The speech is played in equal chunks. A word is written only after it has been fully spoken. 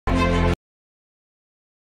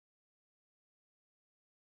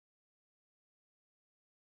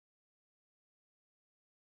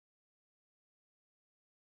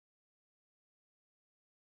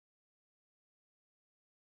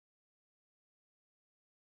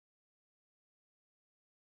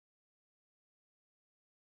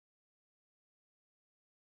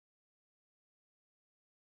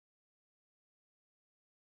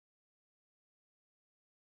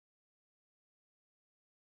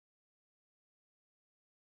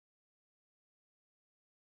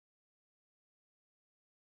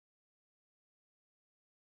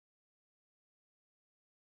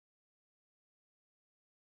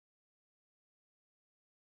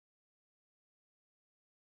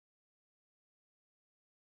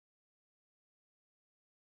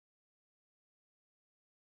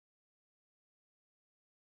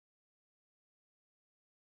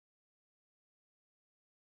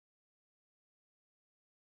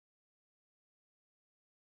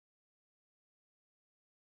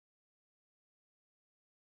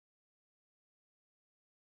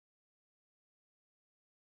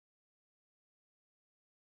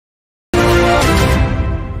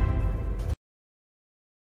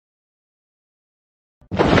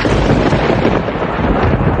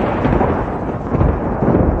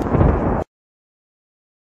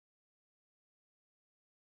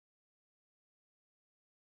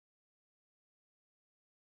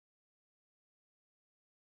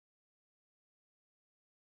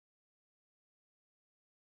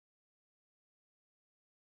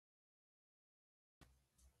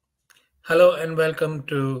Hello and welcome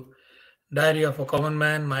to Diary of a Common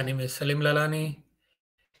Man. My name is Salim Lalani.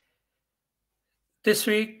 This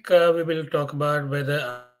week we will talk about whether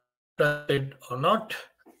I can be trusted or not.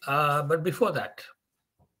 But before that,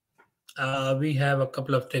 we have a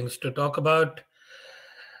couple of things to talk about.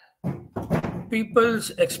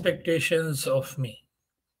 People's expectations of me.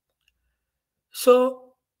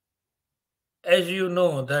 So, as you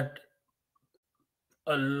know, that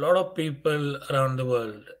a lot of people around the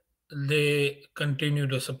world they continue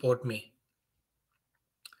to support me,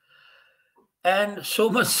 and so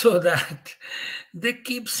much so that they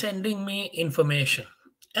keep sending me information,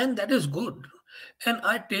 and that is good. And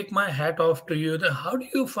I take my hat off to you that how do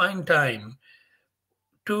you find time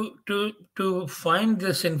to find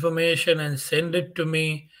this information and send it to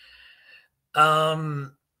me?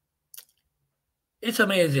 um it's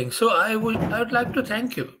amazing. So I would like to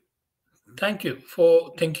thank you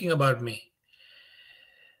for thinking about me.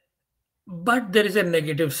 But there is a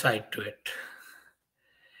negative side to it.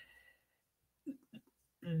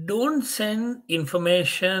 Don't send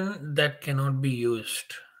information that cannot be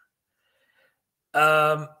used.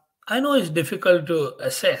 um, I know it's difficult to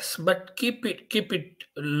assess, but keep it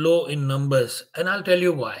low in numbers, and I'll tell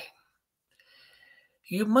you why.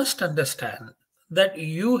 You must understand that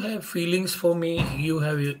you have feelings for me, you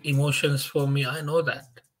have emotions for me. I know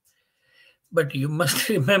that, but you must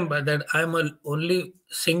remember that I'm a only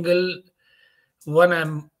single one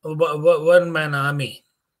man army,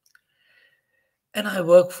 and I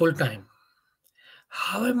work full time.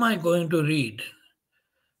 How am I going to read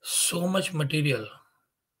so much material?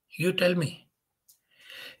 You tell me.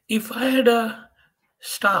 If I had a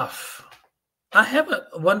staff, I have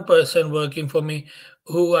one person working for me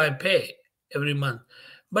who I pay every month.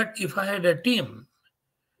 But if I had a team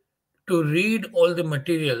to read all the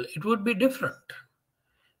material, it would be different.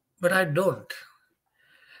 But I don't.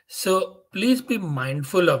 So please be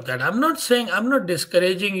mindful of that. I'm not saying, I'm not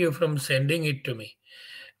discouraging you from sending it to me.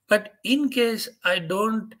 But in case I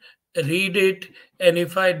don't read it, and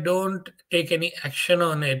if I don't take any action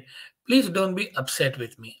on it, please don't be upset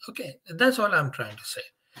with me. Okay, that's all I'm trying to say.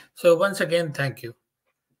 So once again, thank you.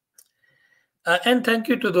 And thank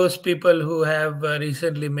you to those people who have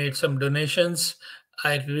recently made some donations.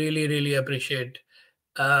 I really, really appreciate.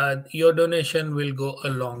 Your donation will go a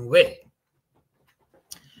long way.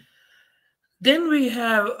 Then we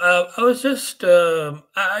have. I was just.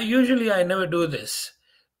 Usually I never do this,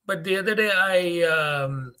 but the other day I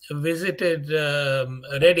visited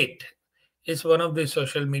Reddit. It's one of the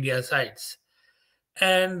social media sites,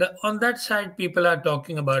 and on that site, people are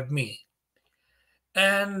talking about me,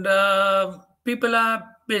 and people are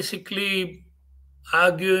basically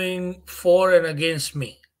arguing for and against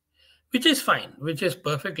me, which is fine, which is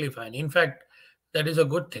perfectly fine. In fact, that is a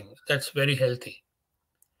good thing. That's very healthy.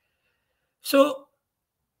 So,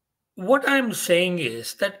 what I'm saying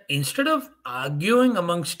is that instead of arguing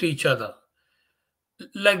amongst each other,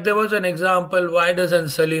 like there was an example, why doesn't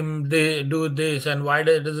Salim do this and why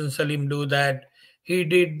doesn't Salim do that? He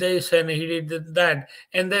did this and he did that,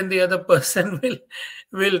 and then the other person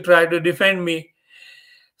will try to defend me.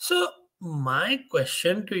 So, my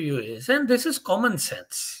question to you is, and this is common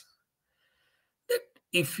sense, that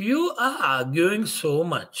if you are arguing so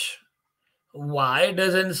much, why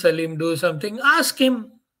doesn't Salim do something? Ask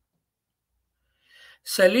him.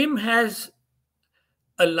 Salim has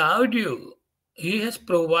allowed you, he has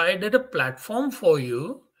provided a platform for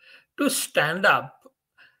you to stand up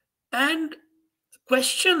and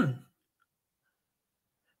question.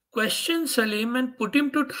 Question Salim and put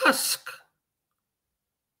him to task.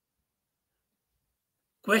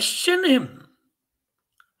 Question him.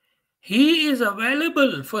 He is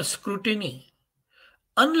available for scrutiny.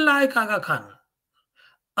 Unlike AgaKhan,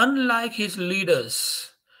 unlike his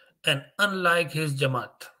leaders, and unlike his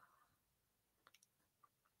Jamaat.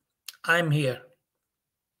 I'm here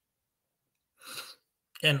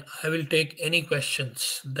and I will take any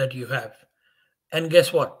questions that you have. And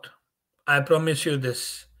guess what? I promise you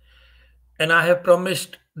this, and I have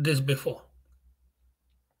promised this before,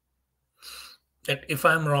 that if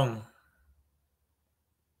I'm wrong,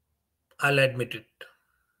 I'll admit it.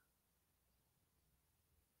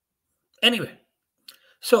 Anyway,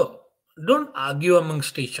 so don't argue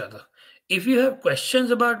amongst each other. If you have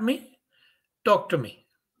questions about me, talk to me.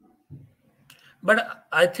 But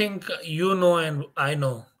I think you know and I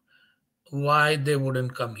know why they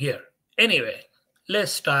wouldn't come here. Anyway,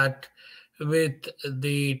 let's start with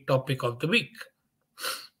the topic of the week.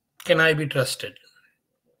 Can I be trusted?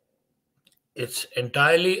 It's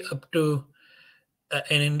entirely up to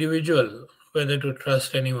an individual whether to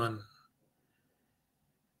trust anyone.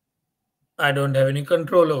 I don't have any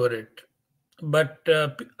control over it. But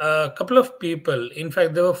a couple of people, in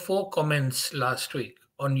fact, there were 4 comments last week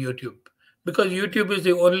on YouTube, because YouTube is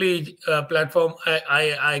the only platform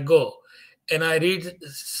I go, and I read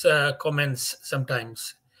comments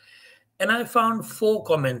sometimes. And I found 4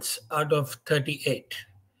 comments out of 38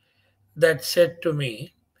 that said to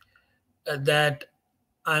me that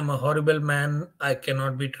I'm a horrible man, I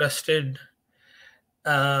cannot be trusted,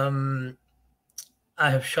 um, I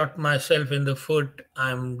have shot myself in the foot,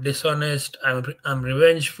 I'm dishonest, I'm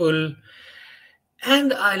revengeful,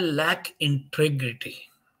 and I lack integrity.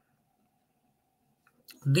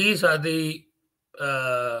 These are the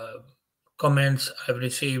uh, comments I've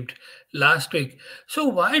received last week. So,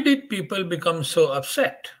 why did people become so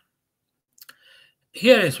upset?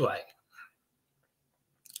 Here is why.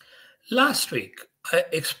 Last week, I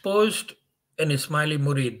exposed an Ismaili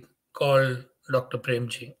Murid called Dr.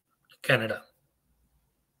 Premji, Canada.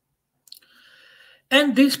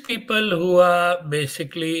 And these people who are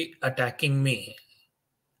basically attacking me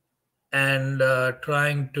and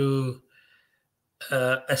trying to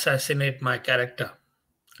assassinate my character.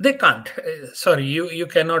 They can't. Sorry, you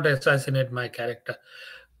cannot assassinate my character.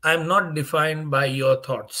 I'm not defined by your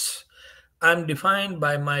thoughts. I'm defined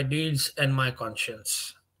by my deeds and my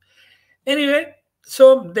conscience. Anyway,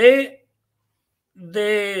 so they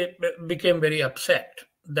became very upset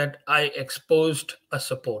that I exposed a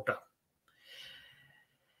supporter.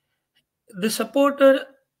 The supporter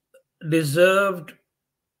deserved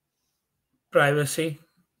privacy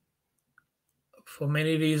for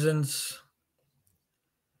many reasons.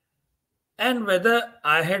 And whether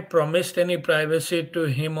I had promised any privacy to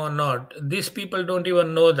him or not, these people don't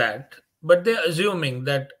even know that. But they're assuming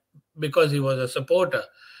that because he was a supporter,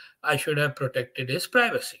 I should have protected his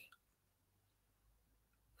privacy.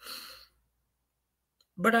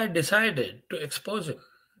 But I decided to expose him.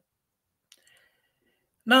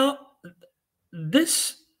 Now,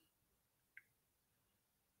 this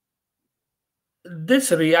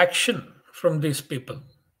this reaction from these people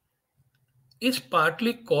is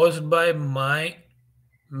partly caused by my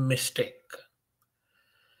mistake.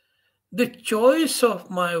 The choice of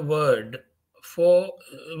my word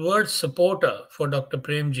supporter for Dr.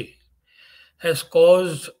 Premji has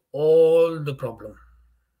caused all the problem.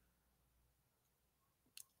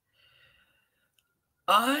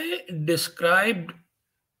 I described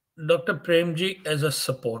Dr. Premji as a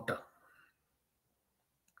supporter.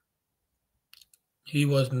 He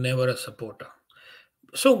was never a supporter.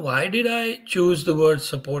 So, why did I choose the word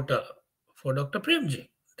supporter for Dr. Premji?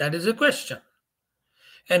 That is a question.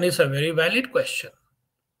 And it's a very valid question.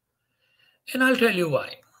 And I'll tell you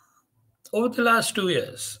why. Over the last 2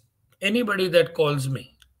 years, anybody that calls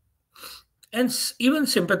me and even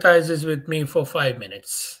sympathizes with me for 5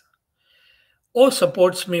 minutes, or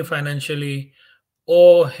supports me financially,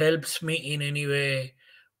 or helps me in any way,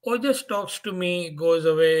 or just talks to me, goes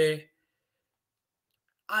away,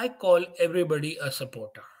 I call everybody a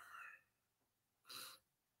supporter.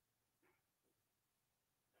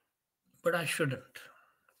 But I shouldn't.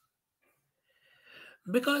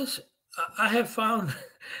 Because I have found,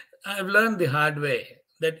 I've learned the hard way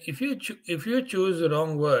that if you choose the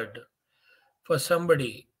wrong word for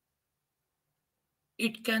somebody,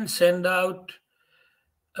 it can send out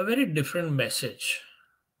a very different message.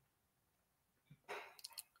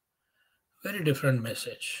 Very different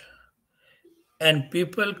message. And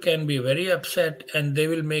people can be very upset and they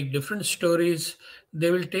will make different stories. They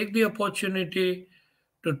will take the opportunity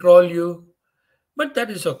to troll you, but that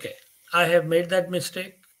is okay. I have made that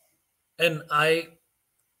mistake, and I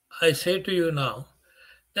say to you now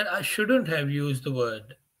that I shouldn't have used the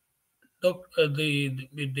word the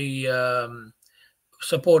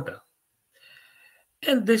supporter,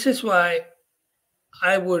 and this is why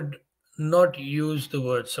I would not use the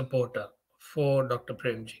word supporter for Dr.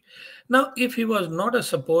 Premji. Now, if he was not a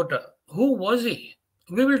supporter, who was he?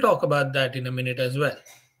 We will talk about that in a minute as well.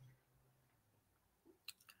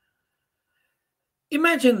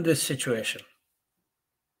 Imagine this situation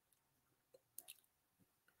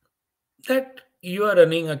that you are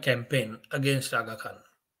running a campaign against AgaKhan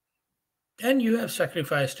and you have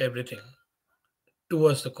sacrificed everything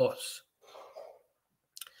towards the cause.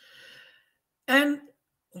 And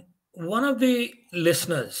one of the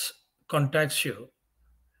listeners contacts you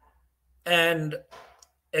and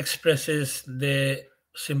expresses their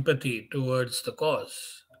sympathy towards the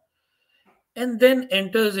cause and then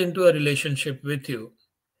enters into a relationship with you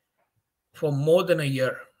for more than a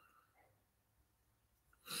year.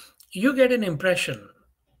 You get an impression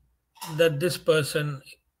that this person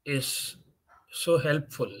is so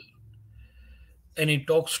helpful and he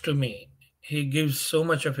talks to me. He gives so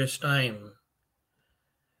much of his time.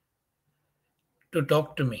 to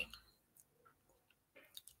talk to me.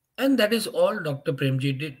 And that is all Dr.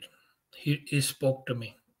 Premji did. He spoke to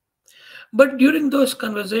me. But during those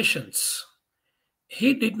conversations,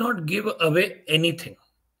 he did not give away anything,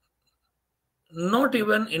 not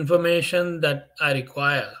even information that I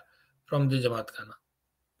require from the Jamaat Khana,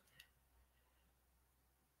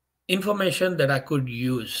 information that I could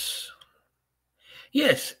use.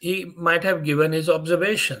 Yes, he might have given his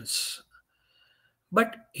observations,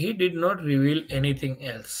 but he did not reveal anything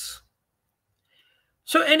else.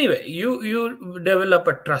 So anyway, you develop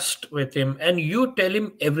a trust with him and you tell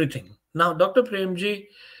him everything. Now, Dr. Premji,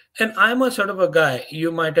 and I'm a sort of a guy,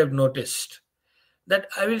 you might have noticed that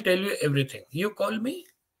I will tell you everything. You call me,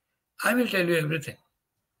 I will tell you everything.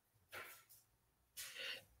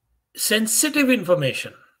 Sensitive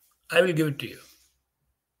information, I will give it to you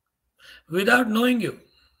without knowing you.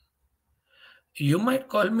 You might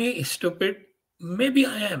call me stupid, maybe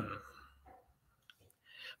I am,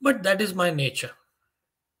 but that is my nature.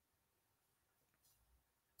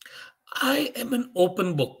 I am an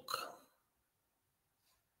open book.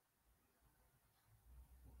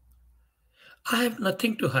 I have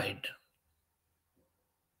nothing to hide.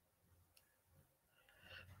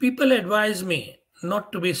 People advise me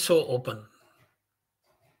not to be so open.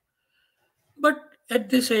 But at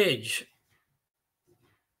this age,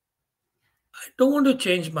 I don't want to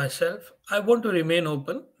change myself. I want to remain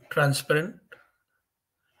open, transparent,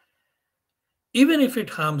 even if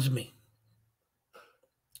it harms me.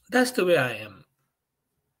 That's the way I am.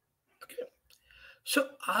 Okay. So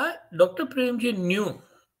Dr. Premji knew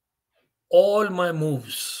all my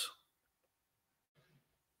moves,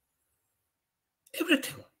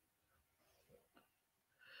 everything.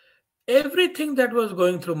 Everything that was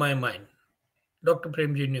going through my mind, Dr.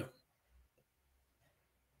 Premji knew.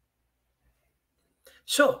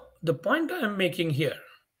 So the point I'm making here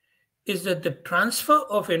is that the transfer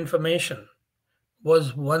of information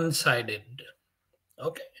was one-sided.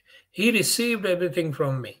 Okay. He received everything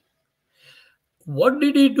from me. What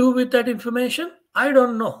did he do with that information? I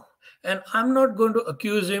don't know. And I'm not going to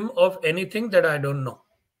accuse him of anything that I don't know.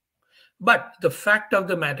 But the fact of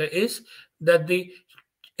the matter is that the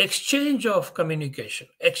exchange of communication,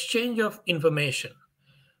 exchange of information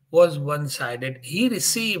was one-sided. He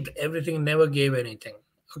received everything, never gave anything.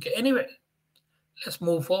 Okay, anyway, let's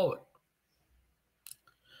move forward.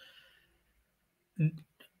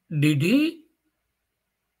 Did he?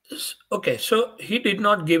 Okay, so he did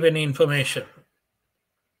not give any information.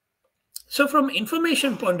 So from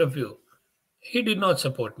information point of view, he did not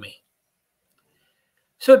support me.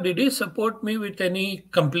 So did he support me with any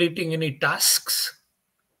completing any tasks?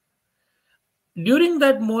 During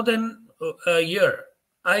that more than a year,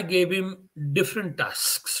 I gave him different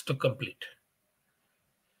tasks to complete.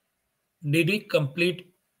 Did he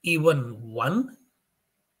complete even one?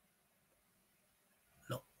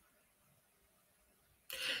 No.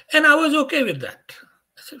 And I was okay with that.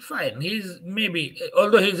 I said, fine, he's maybe,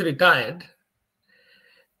 although he's retired,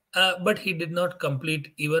 but he did not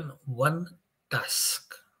complete even one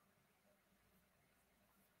task.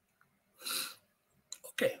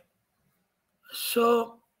 Okay.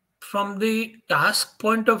 So, from the task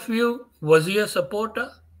point of view, was he a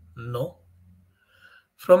supporter? No.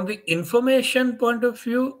 From the information point of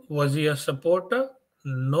view, was he a supporter?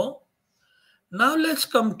 No. Now let's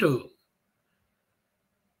come to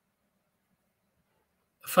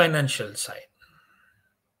financial side.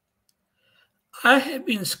 I have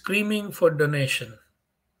been screaming for donation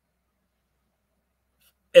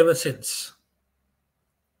ever since.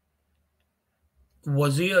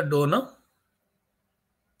 Was he a donor?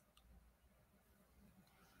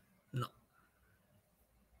 No.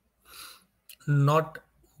 Not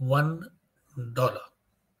 $1.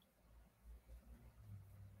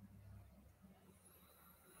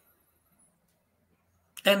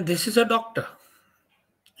 And this is a doctor.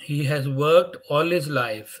 He has worked all his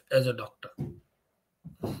life as a doctor.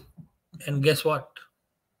 And guess what?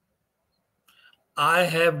 I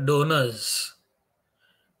have donors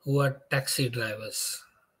who are taxi drivers.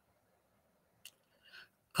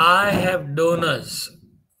 I have donors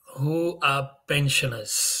who are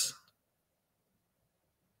pensioners.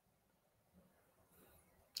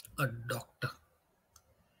 A doctor,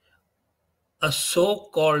 a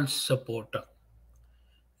so-called supporter.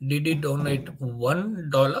 Did he donate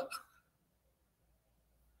 $1? No.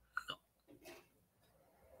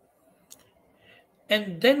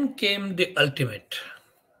 And then came the ultimate.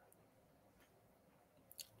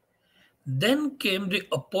 Then came the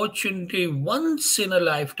opportunity, once in a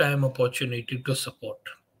lifetime opportunity to support.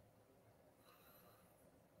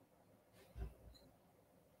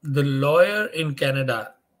 The lawyer in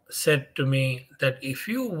Canada said to me that if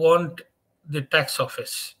you want the tax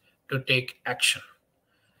office to take action,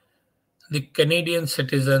 the Canadian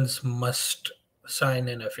citizens must sign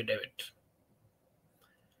an affidavit.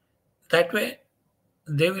 That way,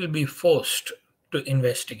 they will be forced to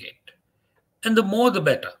investigate. And the more, the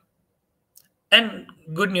better. And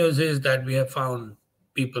good news is that we have found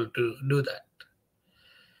people to do that.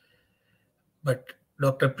 But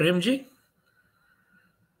Dr. Premji,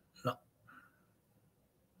 no.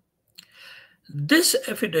 This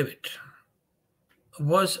affidavit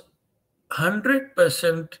was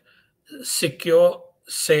 100% secure,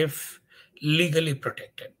 safe, legally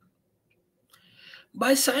protected.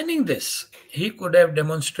 By signing this, he could have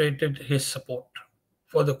demonstrated his support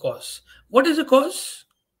for the cause. What is the cause?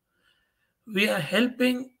 We are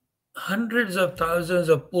helping hundreds of thousands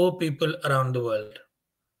of poor people around the world.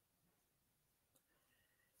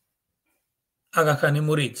 Agakhani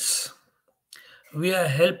Murids. We are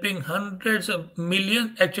helping hundreds of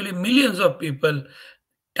millions, actually millions of people,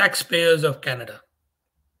 taxpayers of Canada,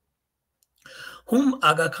 whom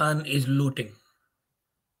AgaKhan is looting.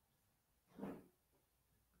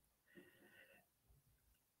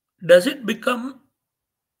 Does it become,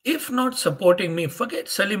 if not supporting me, forget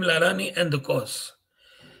Salim Lalani and the cause,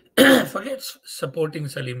 forget supporting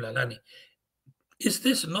Salim Lalani. Is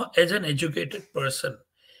this not, as an educated person,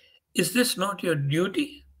 is this not your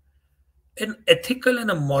duty? An ethical and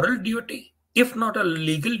a moral duty, if not a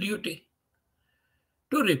legal duty,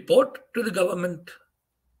 to report to the government?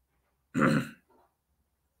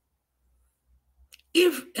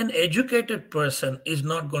 If an educated person is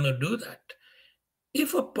not going to do that,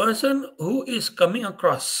 if a person who is coming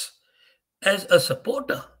across as a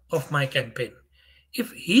supporter of my campaign,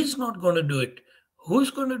 if he's not going to do it, who's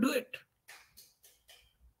going to do it?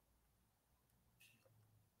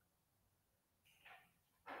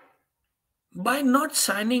 By not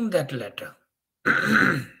signing that letter,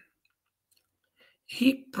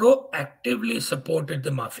 he proactively supported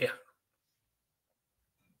the mafia,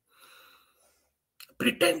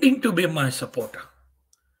 pretending to be my supporter.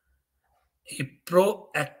 He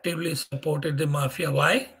proactively supported the mafia.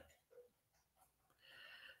 Why?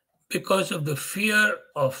 Because of the fear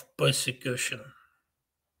of persecution.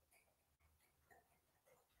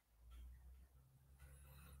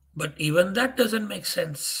 But even that doesn't make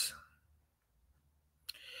sense.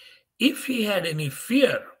 If he had any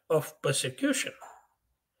fear of persecution,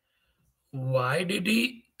 why did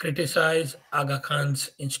he criticize Aga Khan's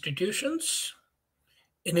institutions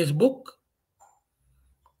in his book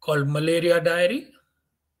called Malaria Diary?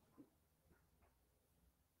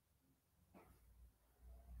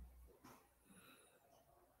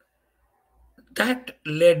 That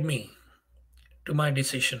led me to my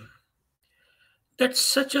decision that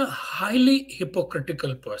such a highly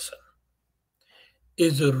hypocritical person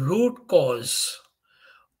is a root cause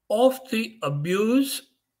of the abuse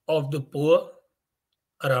of the poor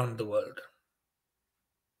around the world.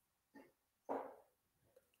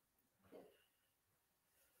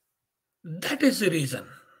 That is the reason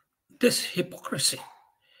this hypocrisy,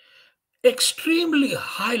 extremely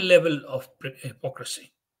high level of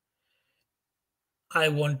hypocrisy, I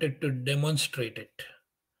wanted to demonstrate it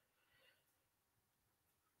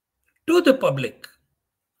to the public.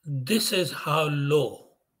 This is how low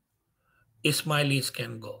Ismailis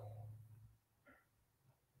can go.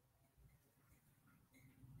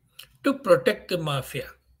 To protect the mafia.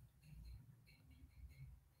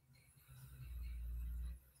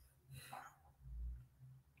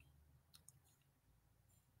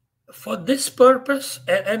 For this purpose,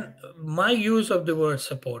 and my use of the word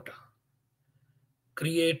supporter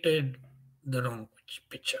created the wrong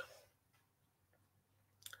picture.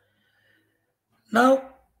 Now,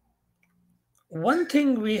 one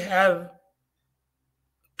thing we have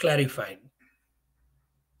clarified,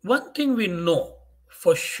 one thing we know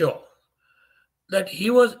for sure, that he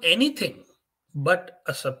was anything but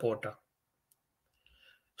a supporter.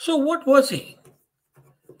 So what was he?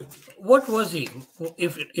 What was he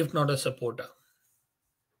if not a supporter?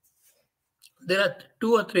 There are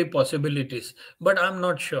 2 or 3 possibilities, but I'm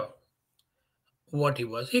not sure what he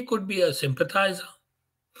was. He could be a sympathizer.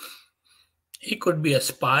 He could be a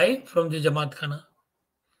spy from the Jamaat Khana.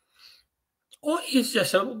 Or he's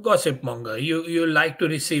just a gossip monger. You like to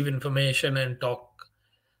receive information and talk.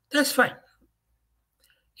 That's fine.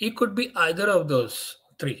 He could be either of those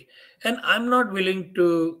 3. And I'm not willing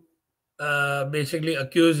to basically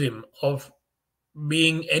accuse him of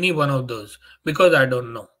being any one of those because I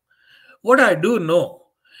don't know. What I do know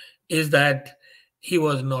is that he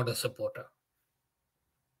was not a supporter.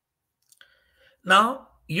 Now,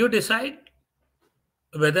 you decide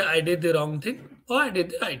whether I did the wrong thing or I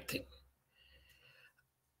did the right thing.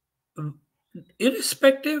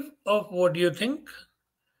 Irrespective of what you think,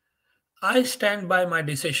 I stand by my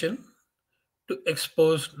decision to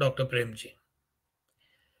expose Dr. Premji.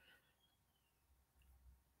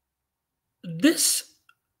 This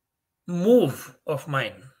move of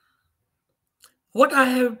mine, what I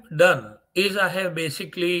have done is I have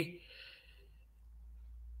basically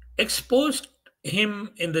exposed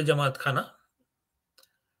him in the Jamaat Khana.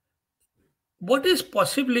 What is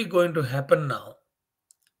possibly going to happen now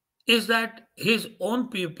is that his own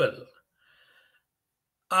people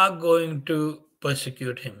are going to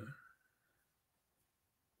persecute him.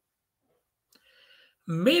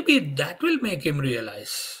 Maybe that will make him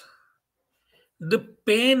realize the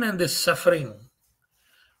pain and the suffering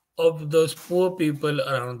of those poor people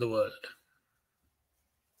around the world.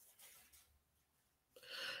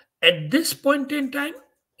 At this point in time,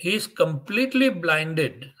 he is completely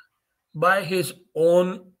blinded by his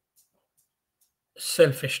own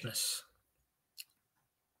selfishness.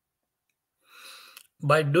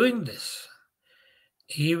 By doing this,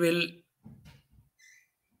 he will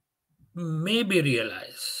maybe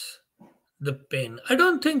realize the pain. I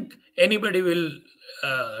don't think anybody will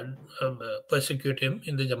uh, persecute him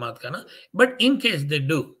in the Jamaat Khana, but in case they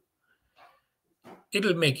do,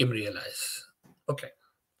 it'll make him realize. Okay.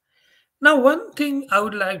 Now, one thing I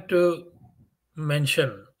would like to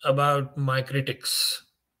mention about my critics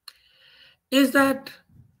is that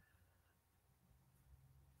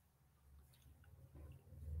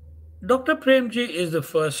Dr. Premji is the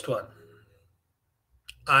first one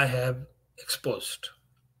I have exposed.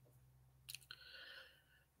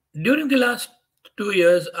 During the last 2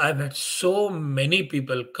 years, I've had so many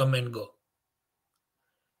people come and go.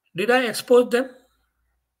 Did I expose them?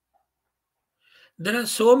 There are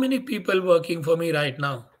so many people working for me right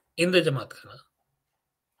now in the Jamaat Khana.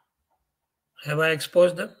 Have I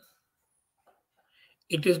exposed them?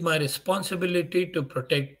 It is my responsibility to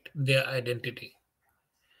protect their identity.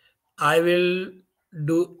 I will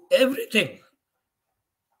do everything,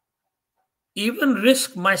 even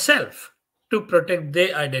risk myself to protect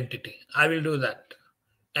their identity. I will do that.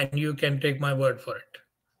 And you can take my word for it.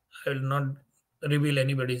 I will not reveal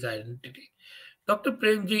anybody's identity. Dr.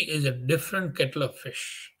 Premji is a different kettle of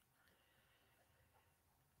fish.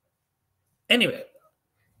 Anyway,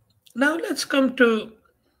 now let's come to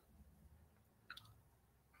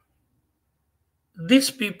these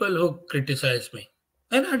people who criticize me.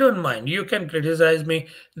 And I don't mind. You can criticize me.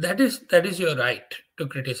 That is your right to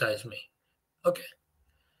criticize me. Okay.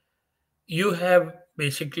 You have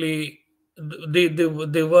basically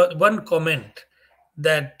the one comment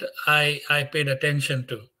that I paid attention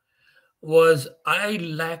to was I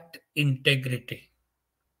lacked integrity.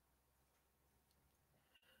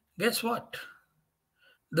 Guess what?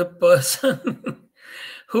 The person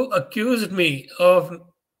who accused me of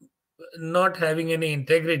not having any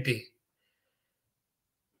integrity,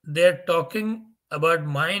 they're talking about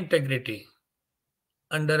my integrity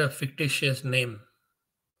under a fictitious name.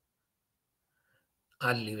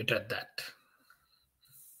 I'll leave it at that.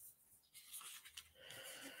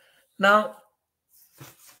 Now,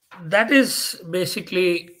 that is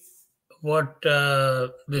basically what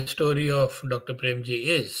the story of Dr. Premji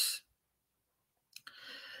is.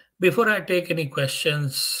 Before I take any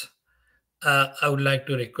questions, I would like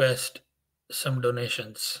to request some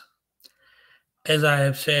donations. As I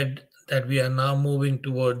have said, that we are now moving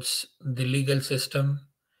towards the legal system,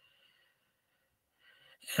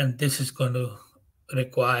 and this is going to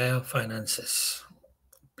require finances.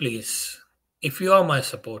 Please, if you are my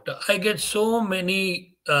supporter, I get so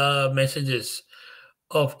many messages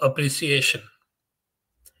of appreciation,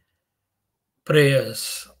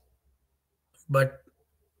 prayers, but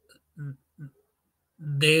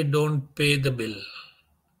they don't pay the bill.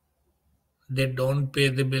 They don't pay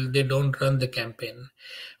the bill. They don't run the campaign.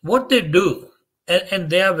 What they do, and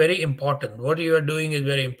they are very important, what you are doing is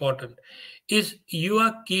very important, is you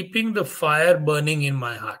are keeping the fire burning in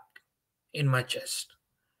my heart, in my chest.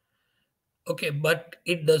 Okay, but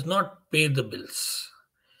it does not pay the bills.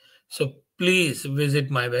 So please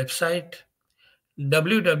visit my website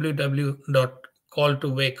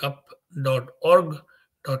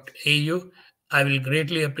www.calltowakeup.org.au. I will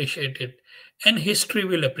greatly appreciate it, and history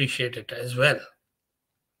will appreciate it as well.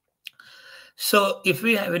 So if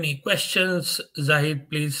we have any questions, Zahid,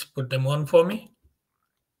 please put them on for me.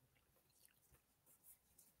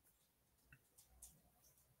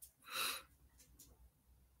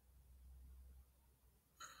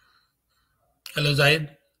 Hello,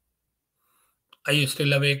 Zahid. Are you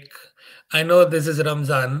still awake? I know this is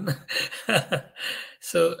Ramzan.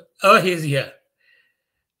 So, oh, he's here.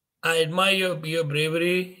 I admire your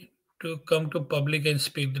bravery to come to public and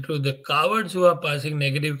speak the truth. The cowards who are passing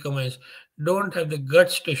negative comments don't have the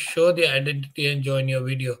guts to show their identity and join your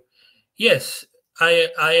video. Yes, I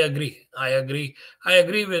agree. I agree. I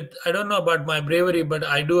agree with, I don't know about my bravery, but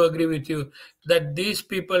I do agree with you that these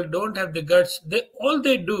people don't have the guts. They all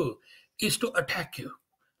they do is to attack you.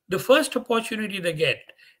 The first opportunity they get,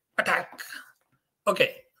 attack.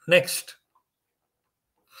 Okay, next.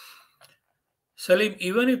 Salim,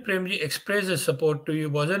 even if Premji expressed his support to you,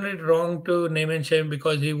 wasn't it wrong to name and shame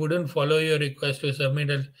because he wouldn't follow your request to submit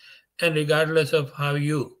it, and regardless of how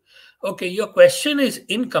you? Okay, your question is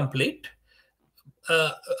incomplete.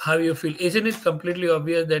 uh, how you feel. Isn't it completely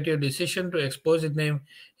obvious that your decision to expose his name,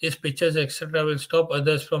 his pictures, etc., will stop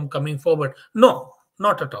others from coming forward? No,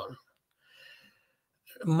 not at all.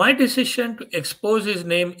 My decision to expose his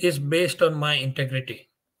name is based on my integrity.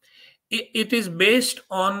 It is based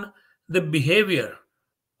on the behavior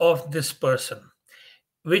of this person,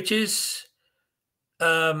 which is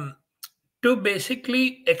um, to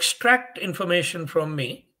basically extract information from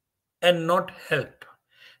me and not help.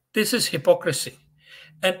 This is hypocrisy.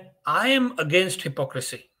 And I am against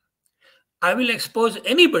hypocrisy. I will expose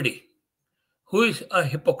anybody who is a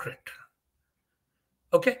hypocrite.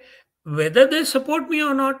 Okay? Whether they support me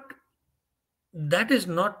or not, that is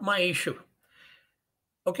not my issue.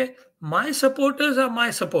 Okay? My supporters are my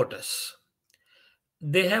supporters.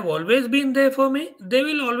 They have always been there for me. They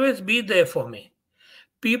will always be there for me.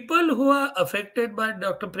 People who are affected by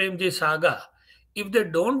Dr. Premji saga, if they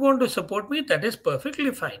don't want to support me, that is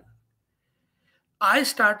perfectly fine. I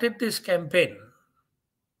started this campaign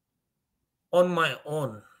on my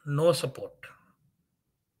own, no support,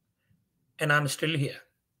 and I'm still here.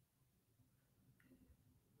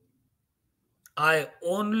 I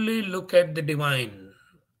only look at the divine.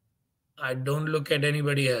 I don't look at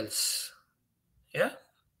anybody else. Yeah.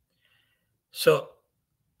 So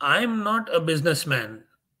I'm not a businessman.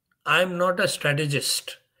 I'm not a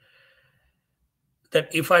strategist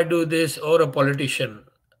that if I do this, or a politician,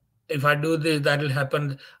 if I do this, that will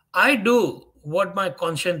happen. I do what my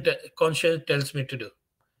conscience tells me to do.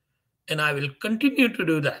 And I will continue to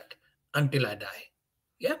do that until I die.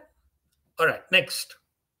 Yeah. All right. Next.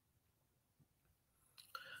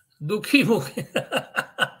 Dukhi Mukhi.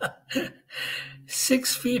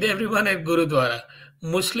 Sikhs feed everyone at Gurudwara.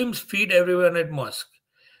 Muslims feed everyone at mosque.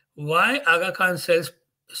 Why Aga Khan sells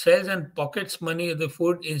and pockets money of the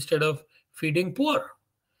food instead of feeding poor?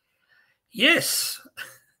 Yes,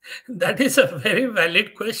 that is a very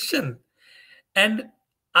valid question. And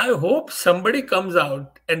I hope somebody comes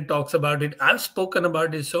out and talks about it. I've spoken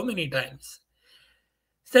about it so many times.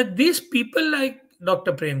 That these people like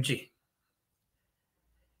Dr. Premji,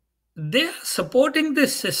 they are supporting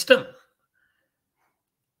this system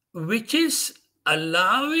which is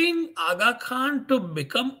allowing Aga Khan to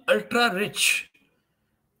become ultra rich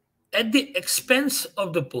at the expense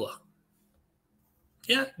of the poor.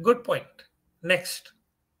 Yeah, good point. Next.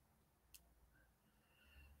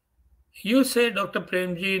 You say Dr.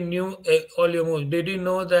 Premji knew all your moves. Did he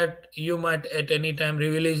know that you might at any time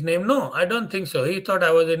reveal his name? No, I don't think so. He thought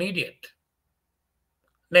I was an idiot.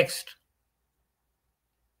 Next.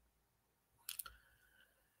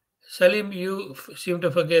 Salim, you seem to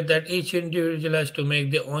forget that each individual has to make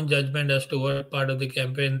their own judgment as to what part of the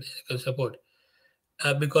campaign they can support.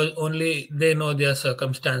 Because only they know their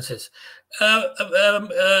circumstances.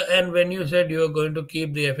 And when you said you are going to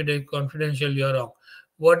keep the affidavit confidential, you're wrong.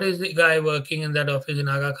 What is the guy working in that office in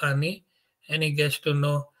Agakhani? And he gets to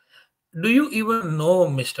know. Do you even know,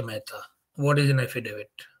 Mr. Mehta, what is an affidavit?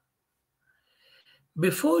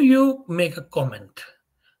 Before you make a comment,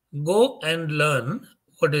 go and learn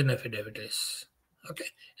what an affidavit is. Okay.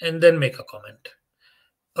 And then make a comment.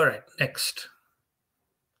 All right. Next.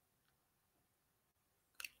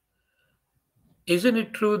 Isn't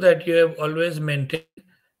it true that you have always maintained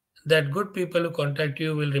that good people who contact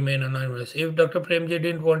you will remain anonymous? If Dr. Premji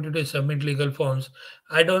didn't want you to submit legal forms,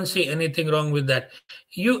 I don't see anything wrong with that.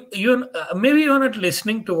 Maybe you're not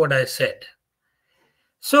listening to what I said.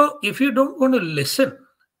 So if you don't want to listen,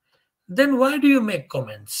 then why do you make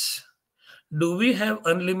comments? Do we have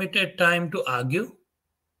unlimited time to argue?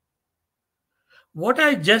 What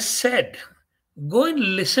I just said, go and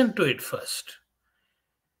listen to it first.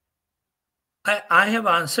 I have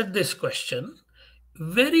answered this question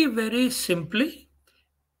very, very simply.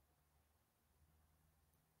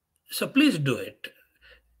 So please do it.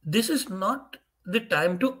 This is not the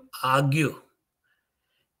time to argue.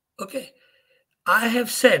 Okay. I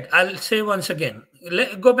have said, I'll say once again,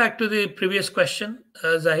 go back to the previous question,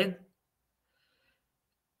 Zahid.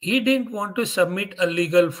 He didn't want to submit a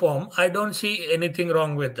legal form. I don't see anything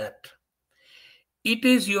wrong with that. It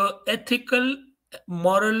is your ethical,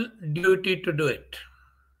 moral duty to do it.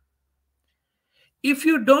 If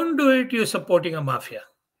you don't do it, you're supporting a mafia.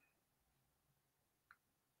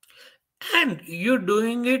 And you're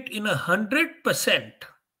doing it in 100%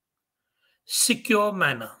 secure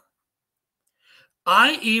manner.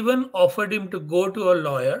 I even offered him to go to a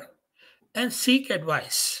lawyer and seek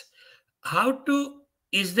advice. How to,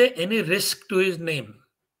 is there any risk to his name?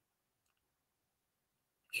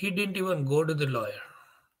 He didn't even go to the lawyer.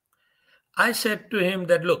 I said to him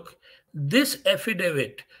that, look, this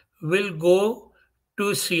affidavit will go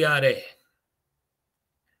to CRA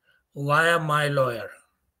via my lawyer.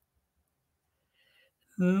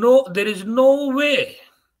 No, there is no way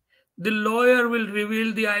the lawyer will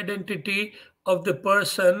reveal the identity of the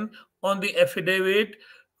person on the affidavit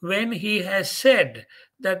when he has said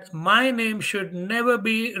that my name should never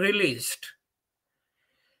be released.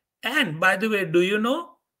 And by the way, do you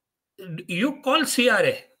know, you call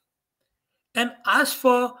CRA and ask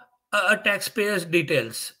for a taxpayer's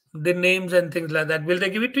details, the names and things like that. Will they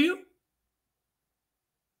give it to you?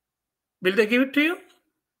 Will they give it to you?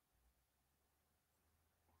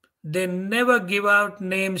 They never give out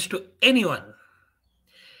names to anyone.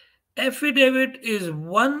 Affidavit is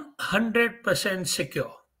 100%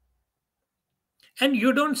 secure. And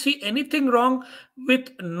you don't see anything wrong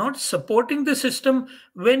with not supporting the system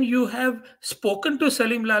when you have spoken to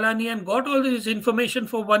Salim Lalani and got all this information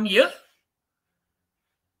for 1 year.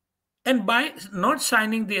 And by not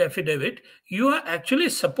signing the affidavit, you are actually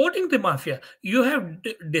supporting the mafia. You have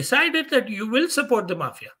decided that you will support the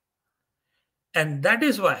mafia. And that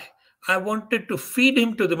is why I wanted to feed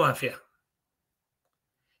him to the mafia.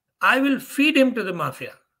 I will feed him to the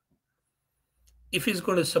mafia if he's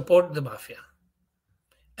going to support the mafia.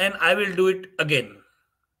 And I will do it again.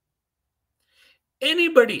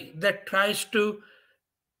 Anybody that tries to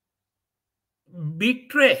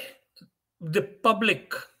betray the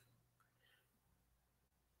public,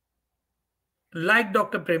 like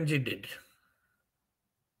Dr. Premji did,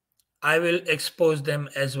 I will expose them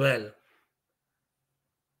as well.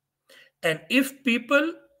 And if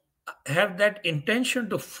people have that intention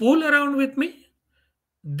to fool around with me,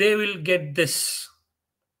 they will get this.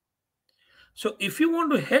 So if you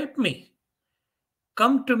want to help me,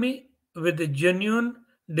 come to me with a genuine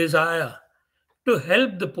desire to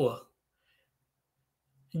help the poor,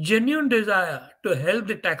 genuine desire to help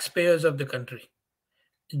the taxpayers of the country,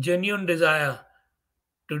 genuine desire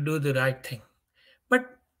to do the right thing.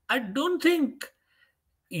 But I don't think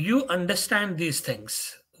you understand these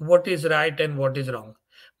things, what is right and what is wrong.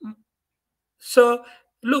 So,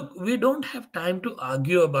 look, we don't have time to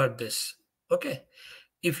argue about this. Okay.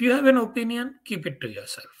 If you have an opinion, keep it to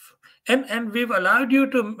yourself. And we've allowed you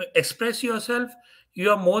to express yourself.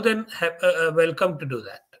 You are more than welcome to do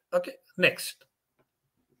that. Okay. Next.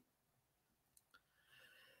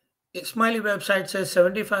 Ismaili website says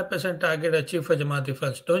 75% target achieved for Jamaati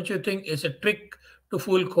funds. Don't you think it's a trick to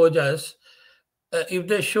fool Khojas if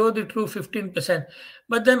they show the true 15%?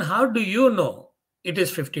 But then how do you know it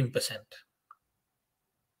is 15%?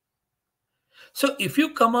 So if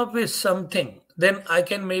you come up with something, then I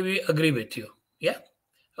can maybe agree with you. Yeah?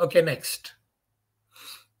 Okay, next.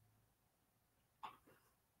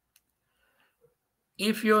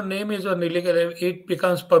 If your name is on illegal, it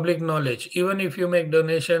becomes public knowledge. Even if you make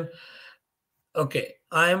donation, okay,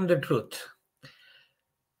 I am the truth.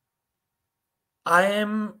 I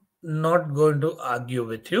am not going to argue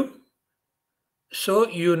with you. So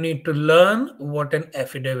you need to learn what an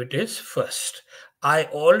affidavit is first. I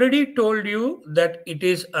already told you that it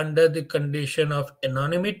is under the condition of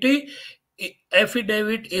anonymity.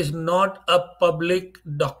 Affidavit is not a public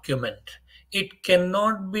document. It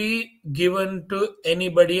cannot be given to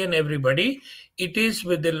anybody and everybody. It is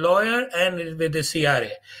with the lawyer and with the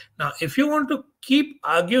CRA. Now, if you want to keep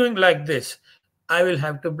arguing like this, I will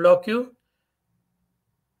have to block you.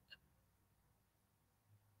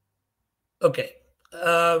 Okay.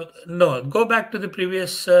 No, go back to the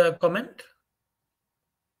previous comment.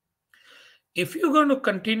 If you're going to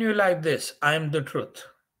continue like this, I am the truth.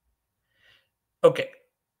 Okay.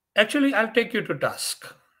 Actually, I'll take you to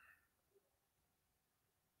task.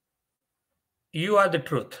 You are the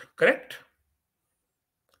truth, correct?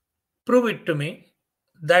 Prove it to me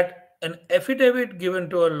that an affidavit given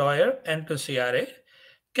to a lawyer and to CRA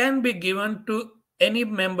can be given to any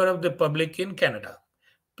member of the public in Canada.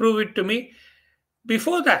 Prove it to me.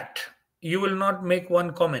 Before that, you will not make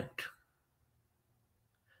one comment.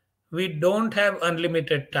 We don't have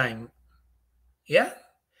unlimited time. Yeah?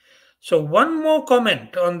 So one more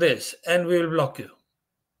comment on this and we will block you.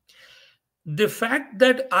 The fact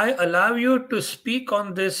that I allow you to speak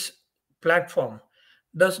on this platform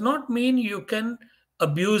does not mean you can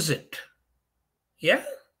abuse it. Yeah?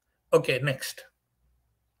 Okay, next.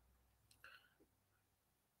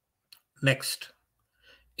 Next.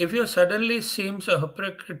 If you suddenly seems a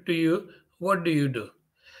hypocrite to you, what do you do?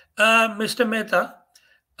 Mr. Mehta,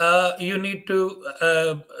 you need to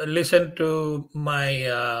listen to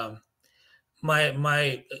my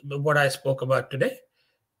what I spoke about today.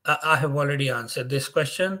 I have already answered this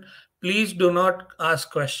question. Please do not ask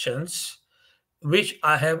questions which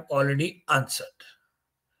I have already answered.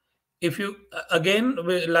 If you again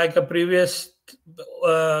like a previous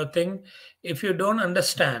thing, if you don't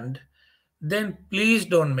understand, then please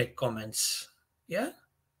don't make comments. Yeah.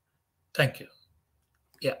 Thank you.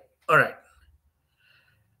 Yeah. All right.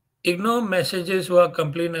 Ignore messages who are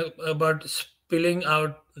complaining about spilling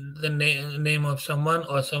out the name of someone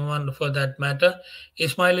or someone for that matter.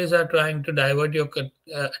 Ismailis are trying to divert your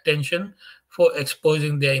attention for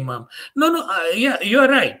exposing their imam. No, no, yeah, you are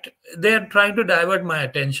right. They are trying to divert my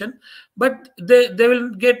attention, but they will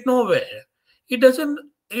get nowhere. It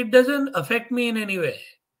doesn't affect me in any way.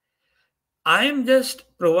 I am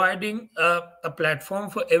just providing a platform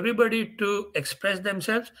for everybody to express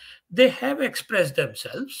themselves. They have expressed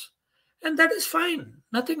themselves, and that is fine.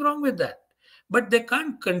 Nothing wrong with that. But they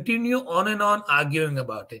can't continue on and on arguing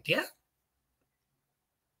about it. Yeah.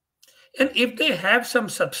 And if they have some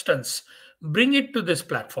substance, bring it to this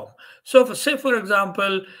platform. So, say, for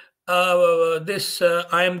example, this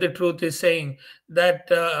I am the truth is saying that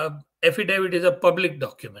affidavit is a public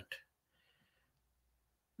document.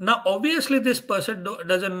 Now, obviously, this person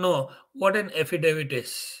doesn't know what an affidavit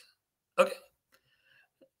is. Okay.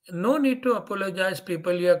 No need to apologize.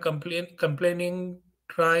 People here complaining,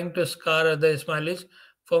 trying to scar other Ismailis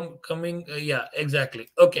from coming. Yeah, exactly.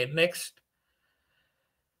 Okay, next.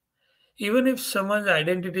 Even if someone's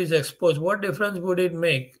identity is exposed, what difference would it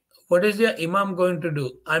make? What is your imam going to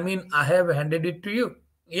do? I mean, I have handed it to you.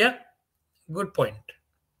 Yeah, good point.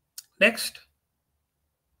 Next.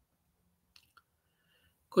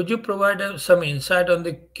 Could you provide some insight on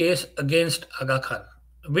the case against AgaKhan?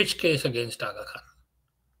 Which case against AgaKhan?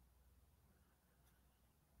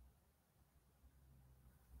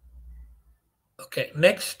 Okay,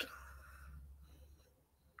 next.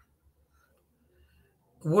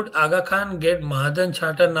 Would AgaKhan get Mahadan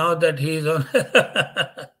Charter now that he is on?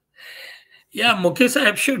 Yeah, Mukhi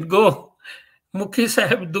Sahib should go. Mukhi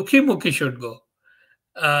Sahib, Dukhi Mukhi should go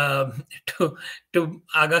to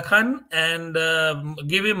AgaKhan and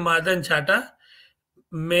give him Mahadan Charter.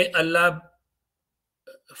 May Allah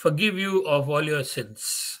forgive you of all your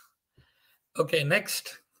sins. Okay,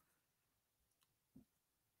 next.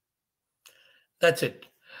 That's it.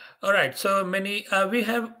 All right. So many. We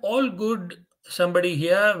have all good. Somebody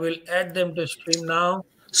here. We'll add them to stream now.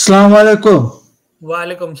 Assalamu alaikum. Wa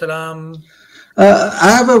alaikum salam.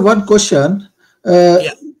 I have one question.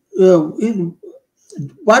 Yeah.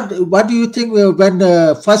 What do you think when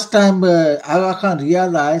first time Aga Khan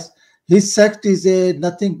realized his sect is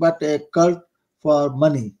nothing but a cult for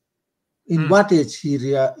money? In what age he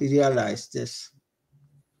realized this?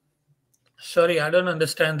 Sorry, I don't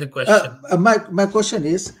understand the question. My question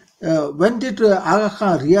is, when did Aga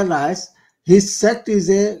Khan realize his sect is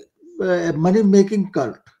a money-making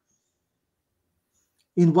cult?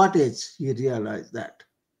 In what age he realized that?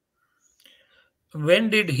 When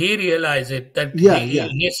did he realize it that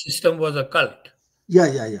his system was a cult?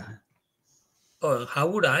 Yeah. Oh, how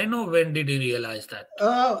would I know when did he realize that?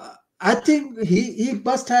 I think he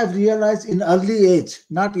must have realized in early age,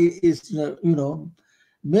 not is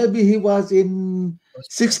maybe he was in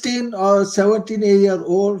 16 or 17 year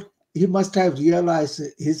old. He must have realized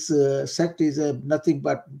his sect is nothing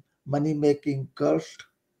but money making cult.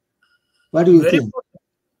 What do you think?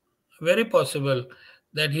 Very possible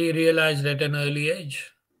that he realized at an early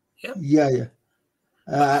age. Yeah.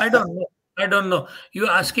 I don't know. You're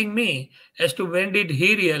asking me as to when did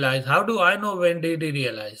he realize. How do I know when did he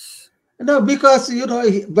realize? No, because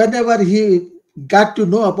whenever he got to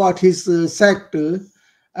know about his sect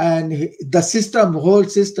and the system, whole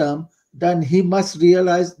system, then he must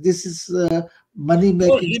realize this is money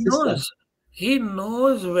making system. He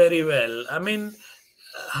knows very well. I mean,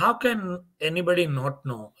 how can anybody not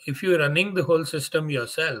know? If you're running the whole system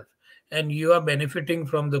yourself and you are benefiting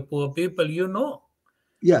from the poor people, you know.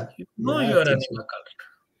 Yeah. You know you are running a cult.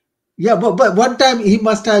 Yeah, but one time he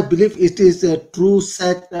must have believed it is a true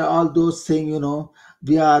sect, all those things,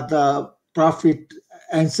 we are the prophet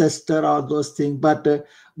ancestor, all those things. But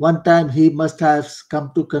one time he must have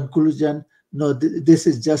come to conclusion, no, this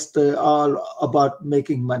is just all about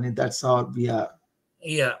making money. That's all we are.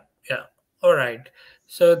 Yeah. All right.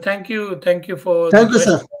 So thank you for the Thank you,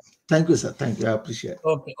 question. sir. Thank you, sir. Thank you. I appreciate it.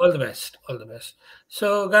 Okay, all the best. All the best.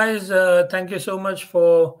 So, guys, thank you so much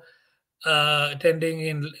for attending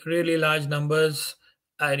in really large numbers.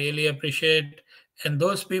 I really appreciate. And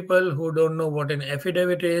those people who don't know what an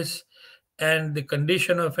affidavit is and the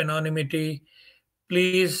condition of anonymity,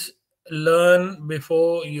 please learn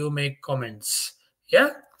before you make comments.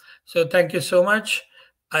 Yeah. So, thank you so much.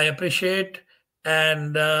 I appreciate.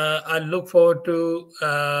 And I look forward to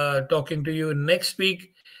talking to you next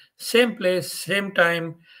week. Same place, same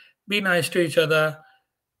time. Be nice to each other.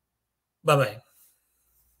 Bye bye.